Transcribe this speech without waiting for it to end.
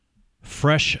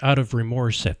fresh out of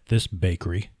Remorse at this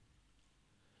bakery.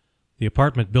 The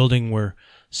apartment building where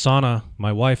Sana,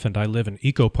 my wife, and I live in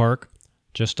Eco Park,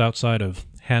 just outside of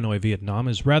Hanoi, Vietnam,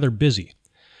 is rather busy.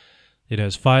 It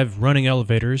has 5 running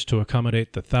elevators to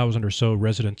accommodate the 1,000 or so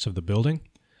residents of the building,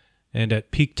 and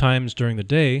at peak times during the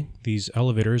day, these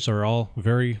elevators are all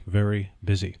very, very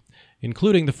busy,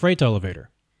 including the freight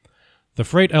elevator. The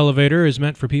freight elevator is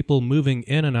meant for people moving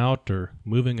in and out or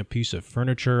moving a piece of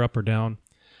furniture up or down.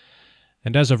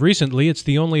 And as of recently, it's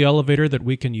the only elevator that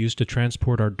we can use to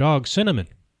transport our dog, Cinnamon.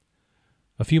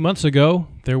 A few months ago,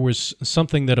 there was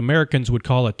something that Americans would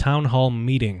call a town hall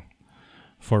meeting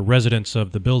for residents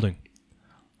of the building.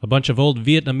 A bunch of old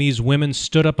Vietnamese women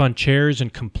stood up on chairs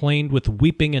and complained with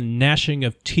weeping and gnashing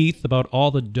of teeth about all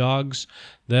the dogs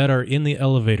that are in the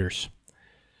elevators.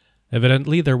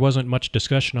 Evidently, there wasn't much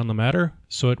discussion on the matter,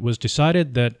 so it was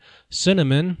decided that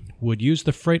Cinnamon would use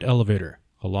the freight elevator,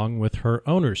 along with her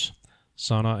owners,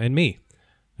 Sana and me,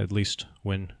 at least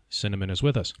when Cinnamon is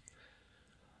with us.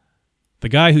 The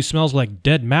guy who smells like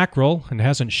dead mackerel and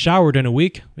hasn't showered in a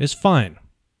week is fine.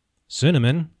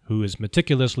 Cinnamon, who is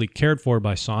meticulously cared for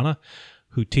by Sana,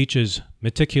 who teaches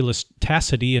meticulous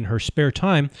tacity in her spare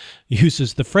time,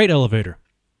 uses the freight elevator.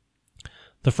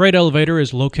 The freight elevator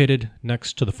is located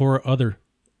next to the 4 other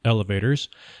elevators,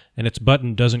 and its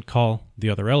button doesn't call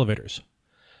the other elevators.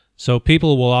 So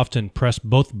people will often press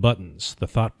both buttons, the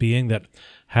thought being that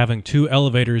having 2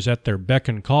 elevators at their beck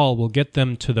and call will get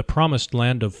them to the promised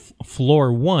land of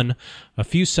floor 1 a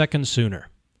few seconds sooner.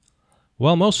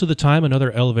 Well, most of the time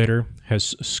another elevator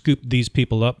has scooped these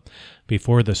people up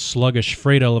before the sluggish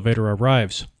freight elevator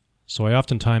arrives, so I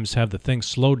oftentimes have the thing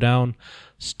slow down,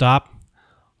 stop,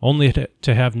 only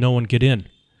to have no one get in.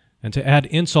 And to add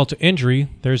insult to injury,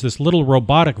 there's this little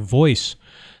robotic voice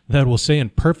that will say in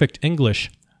perfect English,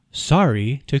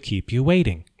 "Sorry to keep you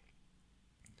waiting."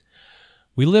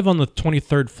 We live on the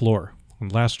 23rd floor,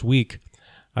 and last week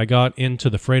I got into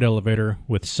the freight elevator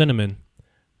with Cinnamon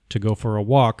to go for a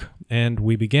walk, and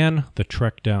we began the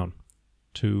trek down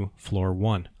to floor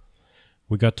 1.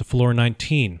 We got to floor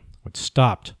 19, it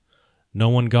stopped. No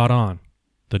one got on.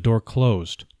 The door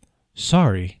closed.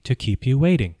 "Sorry to keep you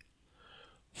waiting."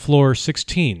 Floor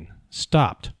 16,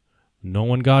 stopped. No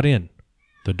one got in.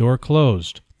 The door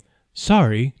closed.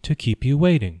 "Sorry to keep you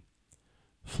waiting."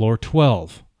 Floor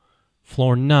 12.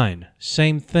 Floor 9,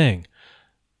 same thing.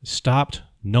 Stopped.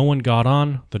 No one got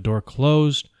on. The door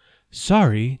closed.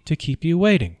 "Sorry to keep you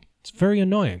waiting." It's very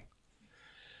annoying.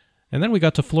 And then we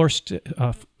got to floor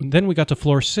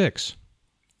 6.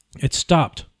 It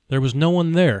stopped. There was no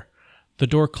one there. The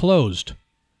door closed.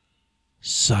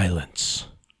 Silence.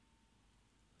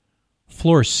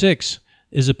 Floor 6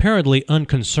 is apparently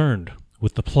unconcerned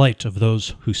with the plight of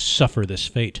those who suffer this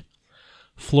fate.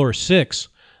 Floor 6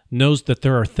 knows that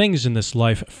there are things in this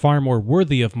life far more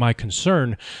worthy of my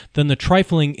concern than the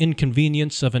trifling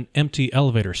inconvenience of an empty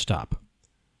elevator stop.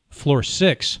 Floor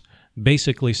 6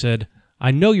 basically said,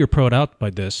 "I know you're put out by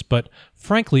this, but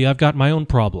frankly, I've got my own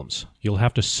problems. You'll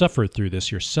have to suffer through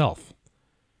this yourself."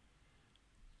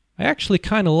 I actually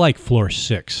kind of like floor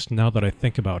 6, now that I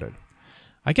think about it.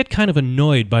 I get kind of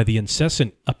annoyed by the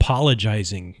incessant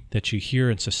apologizing that you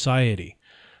hear in society.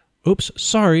 "Oops,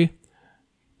 sorry."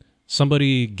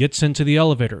 Somebody gets into the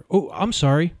elevator. "Oh, I'm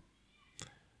sorry."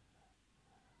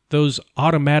 Those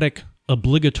automatic,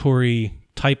 obligatory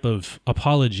type of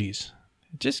apologies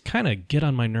just kind of get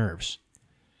on my nerves.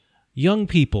 Young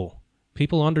people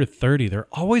under 30, they're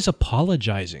always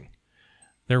apologizing.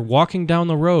 They're walking down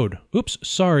the road. "Oops,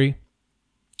 sorry."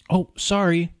 "Oh,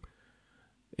 sorry."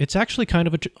 It's actually kind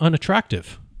of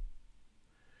unattractive.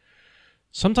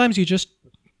 Sometimes you just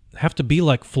have to be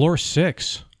like floor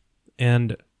 6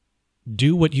 and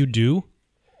do what you do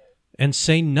and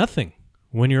say nothing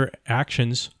when your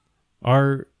actions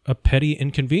are a petty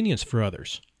inconvenience for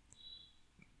others.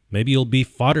 Maybe you'll be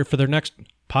fodder for their next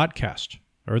podcast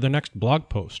or their next blog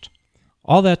post.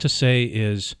 All that to say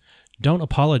is, don't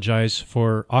apologize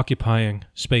for occupying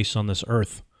space on this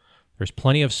earth. There's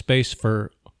plenty of space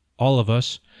for all of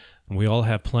us, and we all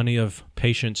have plenty of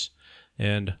patience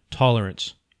and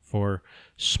tolerance for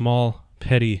small,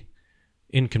 petty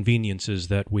inconveniences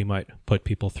that we might put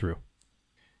people through.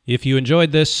 If you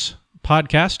enjoyed this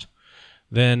podcast,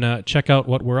 then check out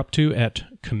what we're up to at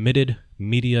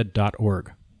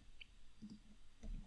committedmedia.org.